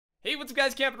Hey, what's up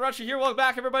guys, TheCampingRusher here. Welcome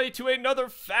back everybody to another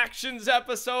Factions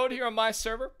episode here on my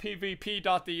server,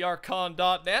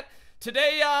 pvp.thearchon.net.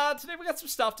 Today we got some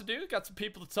stuff to do, got some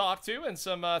people to talk to, and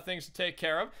some things to take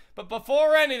care of. But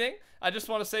before anything, I just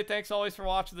want to say thanks always for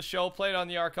watching the show, playing on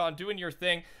the Archon, doing your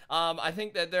thing. I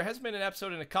think that there hasn't been an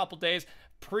episode in a couple days.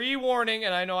 Pre-warning,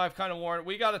 and I know I've kind of warned,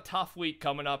 we got a tough week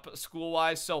coming up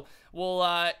school-wise, so we'll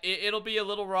it'll be a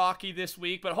little rocky this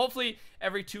week, but hopefully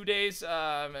every 2 days.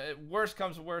 Worst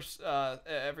comes to worst,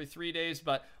 every 3 days,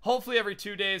 but hopefully every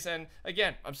 2 days. And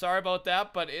again, I'm sorry about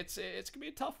that, but it's gonna be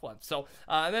a tough one. So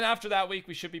and then after that week,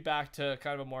 we should be back to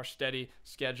kind of a more steady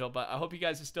schedule. But I hope you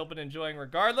guys have still been enjoying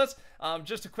regardless.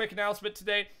 Just a quick announcement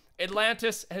today: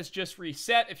 Atlantis has just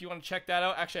reset. If you want to check that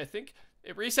out, actually, I think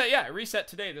it reset. Yeah, it reset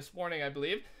today, this morning, I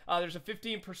believe. There's a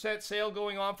 15% sale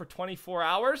going on for 24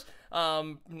 hours.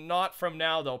 Not from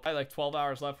now, though. Probably like 12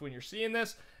 hours left when you're seeing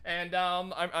this. And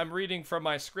I'm reading from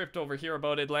my script over here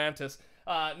about Atlantis.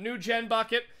 New gen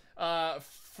bucket.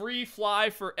 Free fly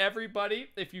for everybody.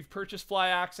 If you've purchased fly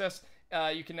access,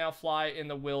 you can now fly in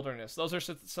the wilderness. Those are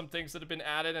some things that have been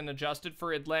added and adjusted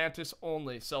for Atlantis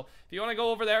only. So if you want to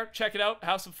go over there, check it out,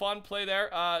 have some fun, play there,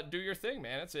 do your thing,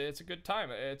 man. It's a good time.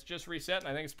 It's just reset, and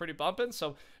I think it's pretty bumping,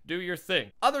 so do your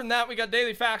thing. Other than that, we got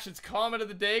Daily Factions comment of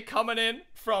the day coming in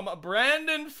from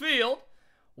Brandon Field.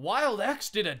 Wild X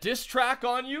did a diss track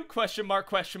on you? Question mark,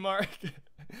 question mark.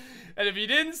 And if you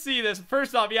didn't see this,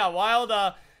 first off, yeah, Wild's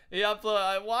a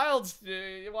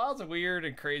weird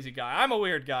and crazy guy. I'm a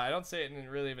weird guy. I don't say it in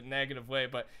really a negative way,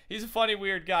 but he's a funny,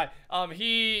 weird guy.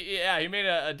 He made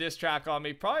a diss track on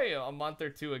me probably a month or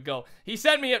two ago. He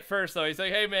sent me it first though. He's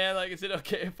like, hey man, like, is it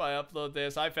okay if I upload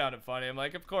this? I found it funny. I'm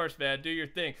like, of course, man, do your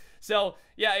thing. So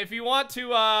yeah, if you want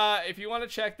to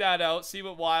check that out, see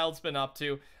what Wild's been up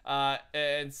to,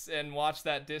 and watch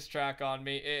that diss track on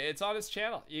me, it's on his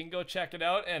channel. You can go check it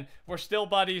out, and we're still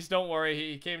buddies. Don't worry,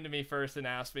 he came to me first and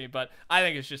asked me, but I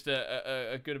think it's just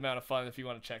a good amount of fun if you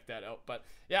want to check that out. But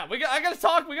yeah, I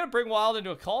gotta bring Wild into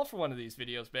a call for one of these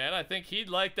videos, man. I think he'd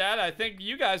like that. I think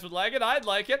you guys would like it. I'd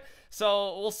like it.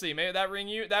 So we'll see. Maybe that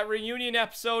reunion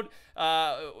episode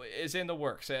is in the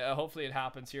works. Hopefully it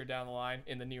happens here down the line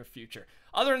in the near future.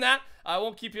 Other than that, I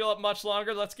won't keep you up much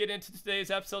longer. Let's get into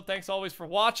today's episode. Thanks always for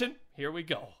watching. Here we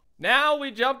go. Now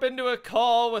we jump into a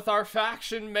call with our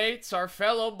faction mates, our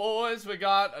fellow boys. We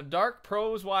got Dark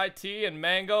Pros YT and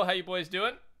Mango. How you boys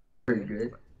doing? Pretty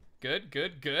good.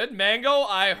 Good. Mango,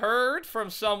 I heard from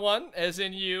someone, as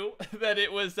in you, that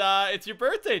it's your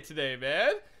birthday today,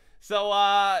 man. So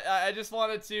I just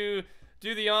wanted to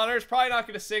do the honors. Probably not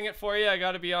going to sing it for you, I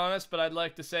got to be honest, but I'd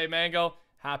like to say, Mango,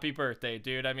 happy birthday,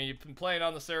 dude. I mean, you've been playing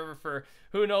on the server for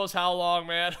who knows how long,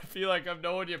 man. I feel like I've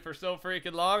known you for so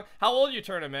freaking long. How old are you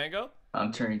turning, Mango?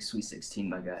 I'm turning sweet 16,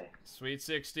 my guy. Sweet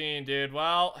 16, dude.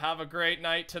 Well, have a great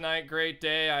night tonight, great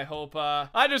day. I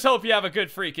just hope you have a good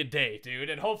freaking day, dude.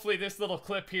 And hopefully this little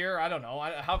clip here, I don't know,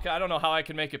 I don't know how I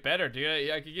can make it better, dude.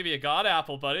 I could give you a god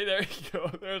apple, buddy. There you go.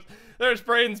 There's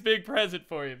Braden's big present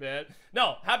for you, man.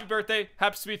 No, happy birthday,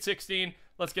 happy sweet 16.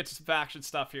 Let's get to some faction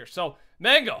stuff here. So,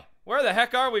 Mango, where the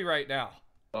heck are we right now?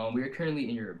 We are currently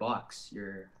in your box.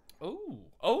 So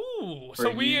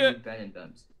we Ben and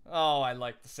Bems. Oh, I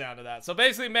like the sound of that. So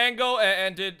basically, Mango,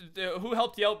 and who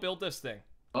helped you out build this thing?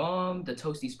 The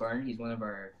Toasty Spartan. He's one of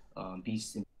our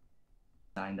beasts in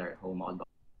our whole mod box.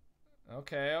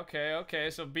 Okay.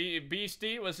 So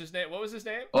Beastie was his name. What was his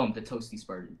name? The Toasty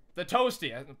Spartan. The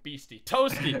Toasty, Beastie.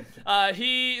 Toasty.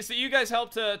 So you guys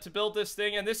helped to build this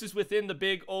thing, and this is within the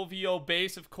big OVO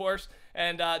base, of course.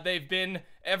 And they've been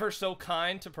ever so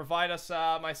kind to provide us,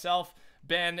 myself,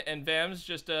 Ben and Vems,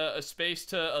 just a space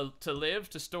to live,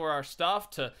 to store our stuff,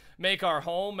 to make our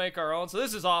home, make our own. So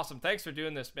this is awesome. Thanks for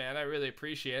doing this, man. I really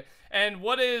appreciate it. And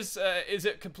what is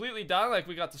it completely done? Like,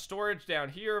 we got the storage down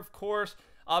here, of course.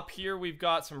 Up here we've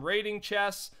got some raiding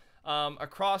chests.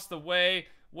 Across the way,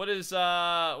 this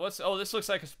looks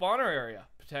like a spawner area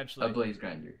potentially. A blaze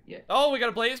grinder, yeah. Oh, we got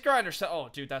a blaze grinder. So, oh,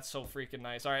 dude, that's so freaking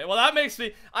nice. All right, well, that makes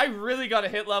me. I really got to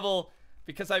hit level,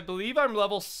 because I believe I'm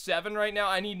level 7 right now.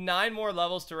 I need 9 more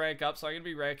levels to rank up, so I'm gonna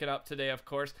be ranking up today, of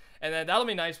course. And then that'll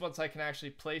be nice once I can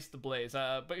actually place the blaze.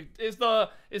 But is the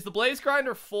blaze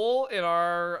grinder full in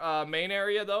our main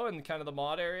area though, in kind of the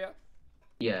mod area?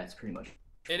 Yeah, it's pretty much.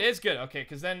 It is good, okay,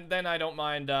 because then I don't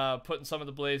mind putting some of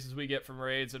the blazes we get from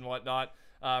raids and whatnot,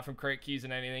 from crate keys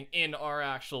and anything, in our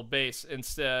actual base,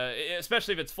 instead,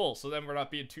 especially if it's full, so then we're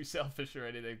not being too selfish or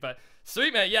anything. But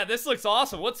sweet, man. Yeah, this looks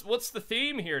awesome. What's the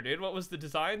theme here, dude? What was the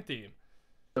design theme?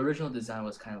 The original design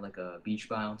was kind of like a beach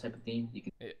biome type of theme. You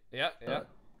can yeah.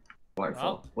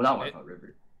 waterfall. Well, not waterfall,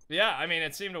 river. Yeah, I mean,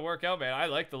 it seemed to work out, man. I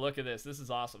like the look of this. This is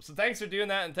awesome. So thanks for doing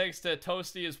that, and thanks to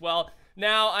Toasty as well.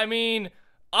 Now, I mean,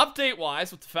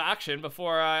 update-wise with the faction,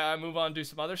 before I move on and do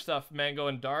some other stuff, Mango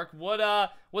and Dark,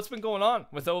 what's been going on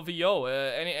with OVO?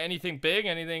 Anything big?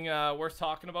 Anything worth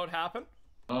talking about happen?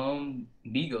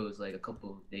 Migos, like a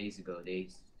couple of days ago, they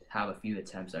have a few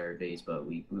attempts at our base, but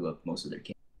we blew up most of their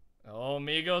camp. Oh,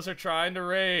 Migos are trying to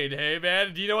raid. Hey,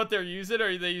 man, do you know what they're using?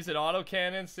 Are they using auto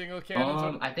cannons, single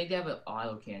cannons? I think they have an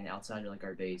auto cannon outside of like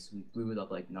our base. We blew it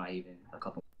up like not even a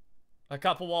couple. A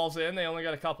couple walls in? They only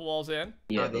got a couple walls in?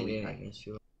 Yeah, they did.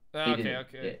 Sure. Okay.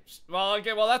 Yeah.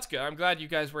 Well, that's good. I'm glad you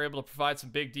guys were able to provide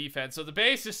some big defense. So the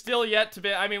base is still yet to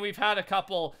be, I mean, we've had a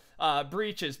couple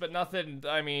breaches, but nothing,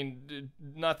 I mean,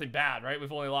 nothing bad, right?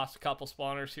 We've only lost a couple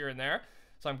spawners here and there.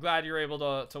 So I'm glad you're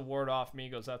able to ward off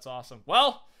Migos. That's awesome.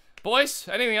 Well, boys,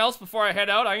 anything else before I head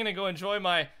out? I'm going to go enjoy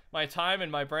my time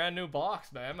in my brand new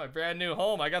box, man. My brand new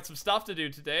home. I got some stuff to do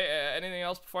today. Anything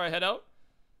else before I head out?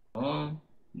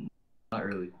 Not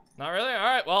really. Not really? All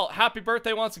right. Well, happy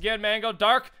birthday once again, Mango.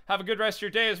 Dark, have a good rest of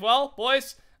your day as well,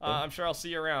 boys. I'm sure I'll see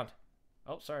you around.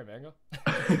 Oh, sorry, Mango.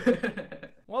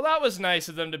 Well, that was nice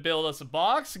of them to build us a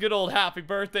box. Good old happy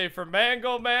birthday for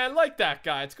Mango, man. Like that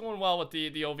guy. It's going well with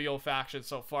the OVO faction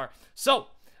so far. So,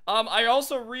 I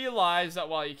also realized that,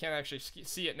 well, you can't actually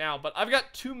see it now, but I've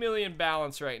got 2 million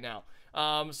balance right now.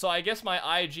 So I guess my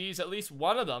IGs, at least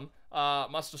one of them,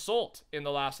 must have sold in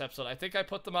the last episode. I think I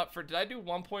put them up for, did I do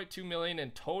 1.2 million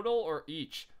in total or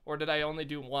each? Or did I only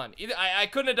do one? Either I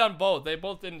couldn't have done both. They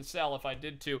both didn't sell if I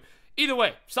did two. Either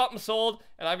way, something sold,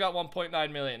 and I've got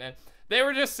 1.9 million. And they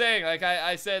were just saying, like,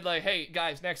 I said, like, hey,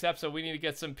 guys, next episode, we need to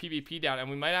get some PvP down. And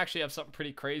we might actually have something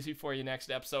pretty crazy for you next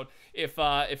episode if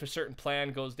a certain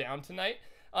plan goes down tonight.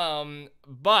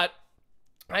 But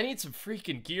I need some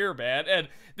freaking gear, man. And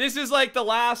this is like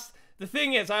the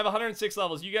thing is, I have 106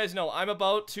 levels. You guys know I'm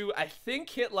about to, I think,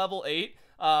 hit level 8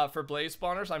 for blaze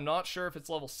spawners. I'm not sure if it's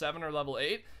level 7 or level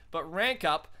 8, but rank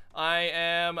up, I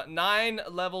am 9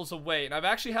 levels away. And I've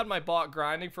actually had my bot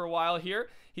grinding for a while here.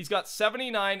 He's got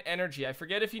 79 energy. I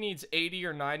forget if he needs 80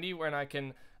 or 90 when I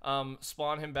can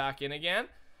spawn him back in again.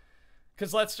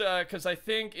 Because I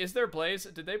think, is there blaze?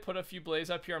 Did they put a few blaze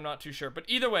up here? I'm not too sure. But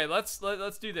either way, let's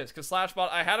do this. Because Slashbot,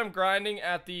 I had him grinding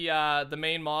at the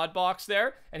main mod box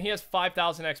there, and he has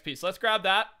 5,000 XP. So let's grab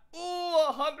that. Ooh,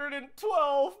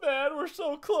 112, man. We're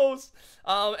so close.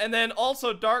 And then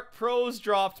also Dark Pros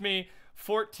dropped me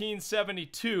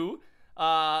 1472.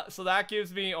 So that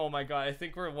gives me, oh my god, I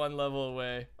think we're 1 level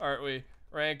away, aren't we?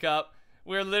 Rank up.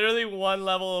 We're literally 1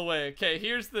 level away. Okay,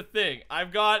 here's the thing.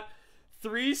 I've got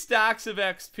 3 stacks of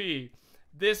XP.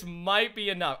 This might be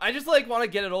enough. I just like want to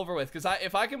get it over with because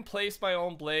if I can place my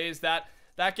own blaze, that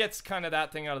gets kind of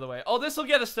that thing out of the way. Oh, this will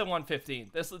get us to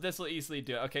 115. This will easily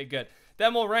do it. Okay, good.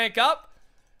 Then we'll rank up,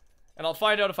 and I'll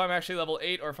find out if I'm actually level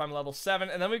 8 or if I'm level 7.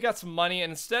 And then we've got some money.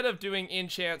 And instead of doing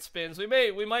enchant spins, we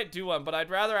might do one, but I'd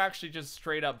rather actually just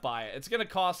straight up buy it. It's gonna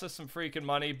cost us some freaking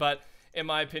money, but in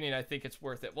my opinion, I think it's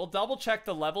worth it. We'll double check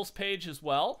the levels page as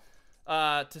well.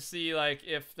 To see like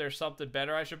if there's something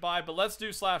better I should buy, but let's do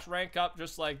 /rank up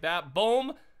just like that.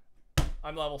 Boom,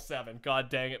 I'm level 7. God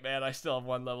dang it, man, I still have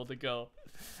 1 level to go.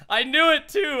 I knew it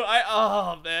too.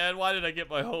 Oh man, why did I get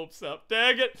my hopes up?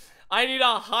 Dang it, I need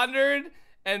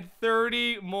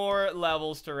 130 more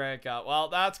levels to rank up. Well,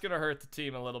 that's gonna hurt the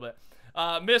team a little bit.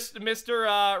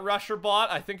 Mr. Rusher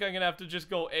bot, I think I'm gonna have to just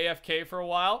go AFK for a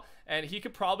while, and he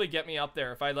could probably get me up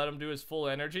there if I let him do his full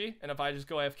energy, and if I just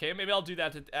go AFK. Maybe I'll do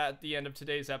that at the end of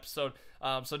today's episode,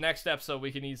 so next episode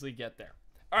we can easily get there.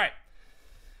 Alright,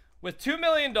 with $2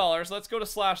 million, let's go to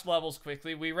 /levels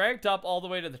quickly. We ranked up all the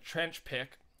way to the trench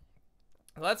pick.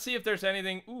 Let's see if there's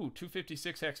anything. Ooh,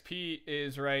 256 XP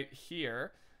is right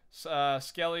here.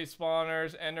 Skelly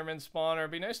spawners, Enderman spawner.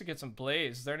 It'd be nice to get some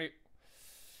blaze. Is there any...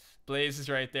 Blaze is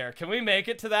right there. Can we make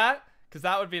it to that? Because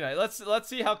that would be nice. Let's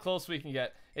see how close we can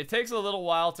get. It takes a little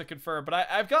while to confirm, but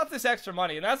I've got this extra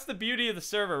money, and that's the beauty of the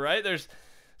server, right? There's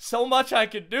so much I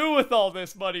could do with all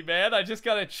this money, man. I just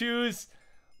gotta choose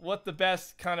what the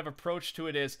best kind of approach to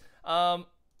it is.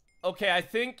 Okay, I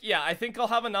think I'll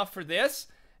have enough for this,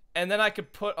 and then I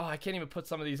could put, oh, I can't even put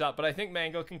some of these up, but I think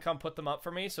Mango can come put them up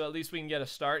for me, so at least we can get a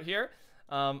start here.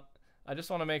 I just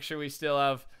want to make sure we still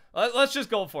have, let's just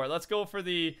go for it. Let's go for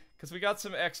the, because we got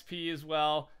some XP as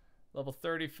well. Level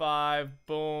 35,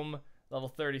 boom. Level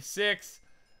 36.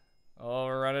 Oh,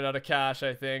 we're running out of cash,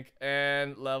 I think.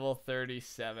 And level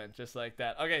 37, just like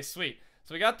that. Okay, sweet.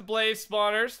 So we got the blaze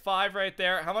spawners, 5 right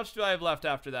there. How much do I have left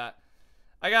after that?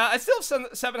 I still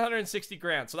have 760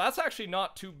 grand, so that's actually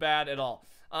not too bad at all.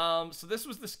 So this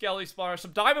was the Skelly spawner.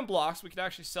 Some diamond blocks, we can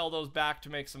actually sell those back to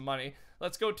make some money.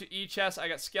 Let's go to E-chest. I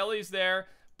got Skellies there,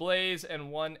 Blaze,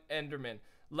 and 1 Enderman.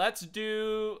 Let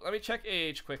me check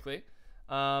AH quickly.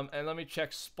 And let me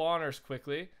check spawners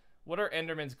quickly. What are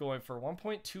Endermans going for?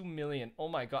 1.2 million. Oh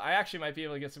my god. I actually might be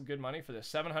able to get some good money for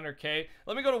this. 700k.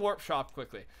 Let me go to Warp Shop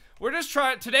quickly. We're just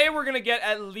trying. Today we're going to get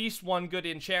at least one good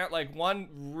enchant. Like one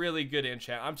really good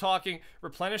enchant. I'm talking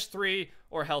Replenish 3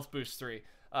 or Health Boost 3.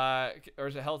 Or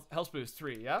is it Health Boost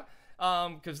 3, yeah?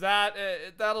 Because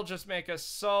that'll just make us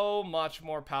so much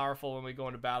more powerful when we go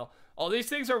into battle. All these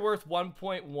things are worth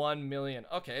 1.1 million.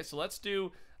 Okay, so let's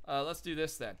do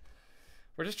this then.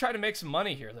 We're just trying to make some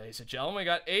money here, ladies and gentlemen. We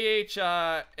got AH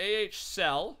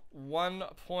sell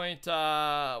it's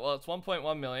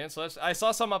 1.1 million. So I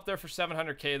saw some up there for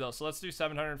 700k though. So let's do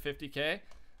 750k,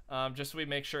 just so we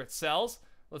make sure it sells.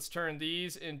 Let's turn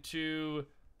these into.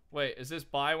 Wait, is this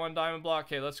buy 1 diamond block?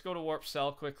 Okay, let's go to warp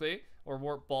sell quickly, or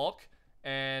warp bulk,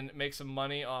 and make some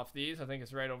money off these. I think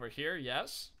it's right over here.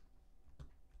 Yes.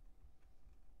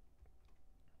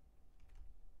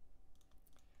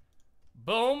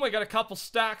 Boom, we got a couple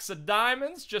stacks of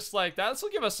diamonds, just like that. This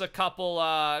will give us a couple,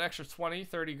 an extra 20,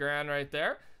 30 grand right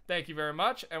there. Thank you very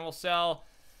much. And we'll sell,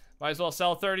 might as well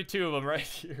sell 32 of them right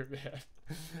here, man.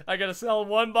 I gotta sell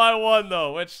 1 by 1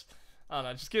 though, which, I don't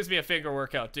know, just gives me a finger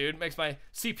workout, dude. Makes my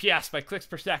CPS, my clicks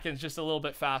per second, just a little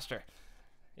bit faster.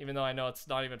 Even though I know it's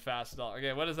not even fast at all.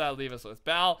 Okay, what does that leave us with?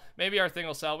 Bal, maybe our thing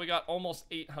will sell. We got almost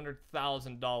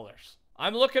 $800,000.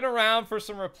 I'm looking around for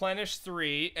some Replenish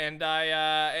 3, and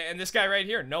and this guy right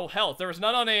here, no health. There was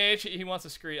none on AH. He wants a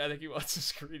screen. I think he wants a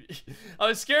screen. I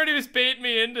was scared he was baiting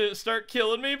me in to start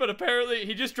killing me, but apparently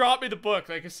he just dropped me the book,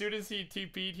 like, as soon as he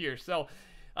TP'd here. So,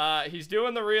 he's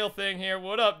doing the real thing here.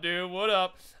 What up, dude? What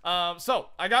up? So,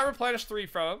 I got Replenish 3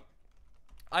 from him.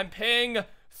 I'm paying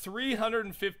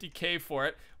 350k for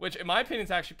it, which in my opinion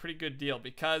is actually a pretty good deal,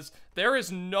 because there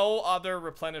is no other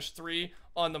Replenish 3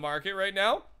 on the market right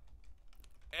now.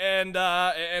 And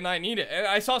I need it. And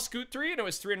I saw Scoot 3 and it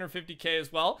was 350k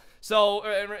as well. So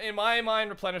in my mind,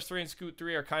 Replenish 3 and Scoot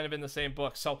 3 are kind of in the same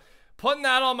book. So putting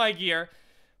that on my gear,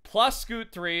 plus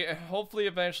Scoot 3, and hopefully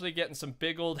eventually getting some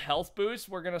big old health boosts,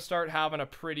 we're gonna start having a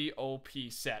pretty OP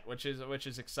set, which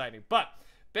is exciting. But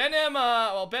Ben M,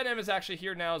 Ben M is actually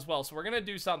here now as well, so we're gonna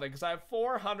do something, because I have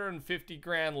 450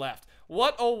 grand left.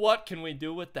 What can we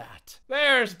do with that?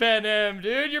 There's Ben M,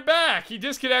 dude, you're back. He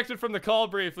disconnected from the call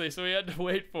briefly, so we had to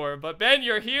wait for him. But Ben,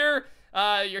 you're here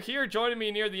joining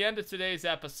me near the end of today's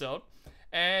episode,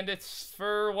 and it's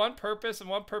for one purpose and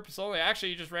one purpose only.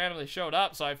 Actually, you just randomly showed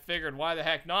up, so I figured why the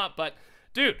heck not. But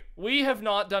dude, we have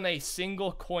not done a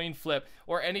single coin flip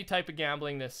or any type of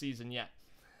gambling this season yet.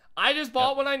 I just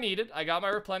bought what I needed. I got my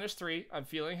Replenish 3. I'm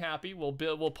feeling happy.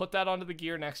 We'll put that onto the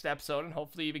gear next episode and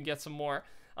hopefully even get some more.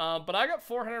 But I got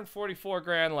 444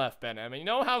 grand left, Ben. I mean, you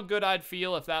know how good I'd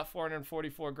feel if that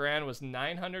 444 grand was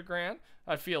 900 grand?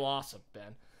 I'd feel awesome,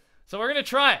 Ben. So we're going to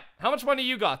try it. How much money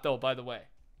you got, though, by the way?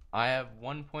 I have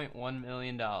 $1.1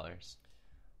 million.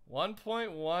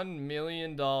 $1.1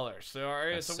 million. So,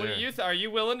 Yes, so what do sir. you are you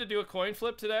willing to do a coin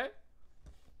flip today?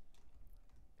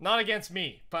 Not against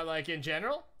me, but like in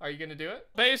general? Are you going to do it?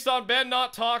 Based on Ben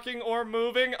not talking or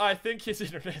moving, I think his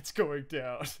internet's going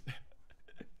down.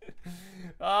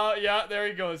 Yeah, there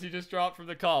he goes. He just dropped from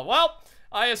the call. Well,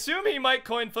 I assume he might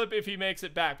coin flip if he makes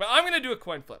it back, but I'm going to do a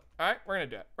coin flip. All right, we're going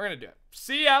to do it. We're going to do it.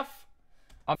 CF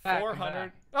I'm back,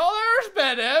 400. Oh, there's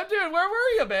Ben M. Dude, where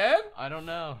were you, Ben? I don't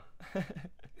know.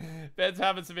 Ben's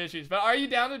having some issues. But are you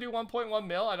down to do 1.1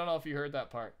 mil? I don't know if you heard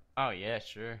that part. Oh yeah,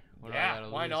 sure. What do I Yeah,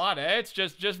 gotta why lose? not? Eh? It's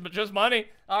just money.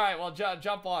 All right, well,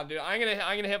 jump on, dude. I'm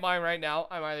gonna hit mine right now.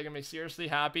 I'm either gonna be seriously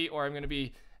happy or I'm gonna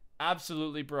be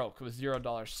absolutely broke with $0.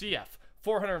 CF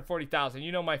 440,000.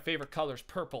 You know my favorite color's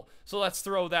purple, so let's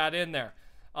throw that in there.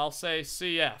 I'll say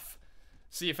CF.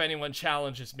 See if anyone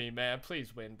challenges me, man.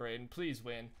 Please win, Braden. Please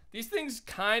win. These things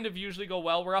kind of usually go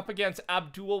well. We're up against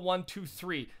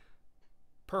Abdul123.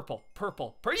 Purple.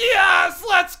 Yes,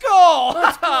 let's go.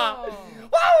 Let's go.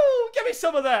 Woo! Give me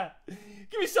some of that.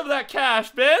 Give me some of that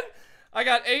cash, Ben. I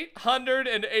got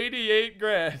 888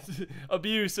 grand.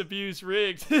 Abuse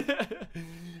rigged.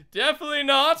 Definitely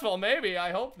not. Well, maybe.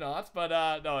 I hope not.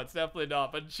 But no, it's definitely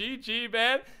not. But GG,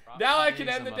 Ben. Now I can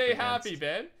end the day happy,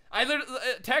 Ben. I literally,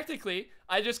 technically,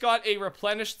 I just got a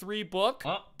Replenish 3 book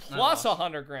plus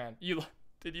 100 grand.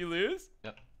 Did you lose?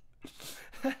 Yep.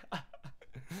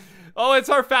 Oh, it's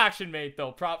our faction mate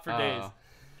though. Prop for days.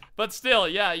 But still,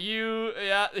 yeah,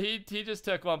 he just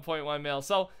took 1.1 mil.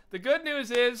 So the good news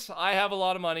is I have a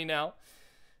lot of money now.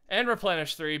 And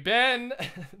replenish 3. Ben,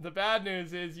 the bad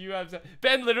news is you have...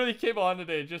 Ben literally came on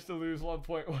today just to lose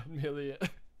 1.1 million.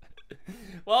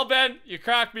 Well, Ben, you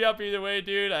cracked me up either way,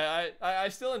 dude. I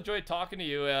still enjoyed talking to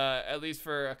you, at least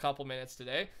for a couple minutes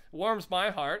today. Warms my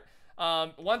heart.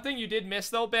 One thing you did miss,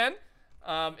 though, Ben,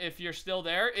 if you're still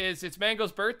there, is it's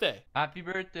Mango's birthday. Happy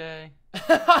birthday.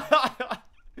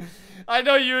 I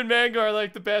know you and Mango are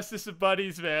like the bestest of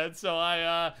buddies, man. So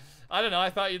I don't know. I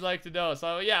thought you'd like to know.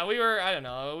 So yeah, we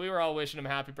were all wishing him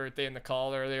happy birthday in the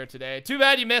call earlier today. Too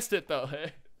bad you missed it though.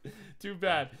 Too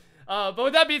bad. But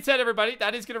with that being said, everybody,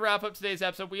 that is going to wrap up today's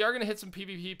episode. We are going to hit some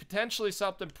PvP, potentially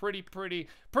something pretty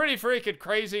freaking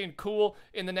crazy and cool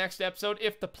in the next episode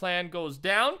if the plan goes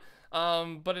down.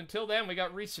 But until then, we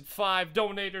got recent 5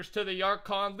 donators to the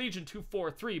Archon, Legion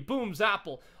 243, Booms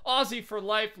Apple, Aussie for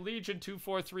Life, Legion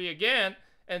 243 again,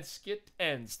 and Skit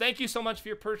Ends. Thank you so much for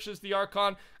your purchase, the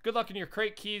Archon. Good luck in your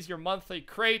crate keys, your monthly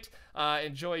crate.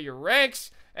 Enjoy your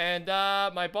ranks. And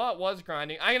my bot was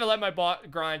grinding. I'm going to let my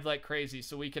bot grind like crazy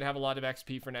so we can have a lot of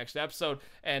XP for next episode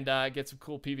and get some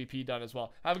cool PvP done as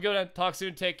well. Have a good one. Talk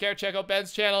soon. Take care. Check out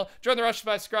Ben's channel. Join the rush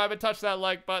by subscribing. Touch that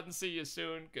like button. See you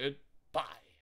soon. Goodbye.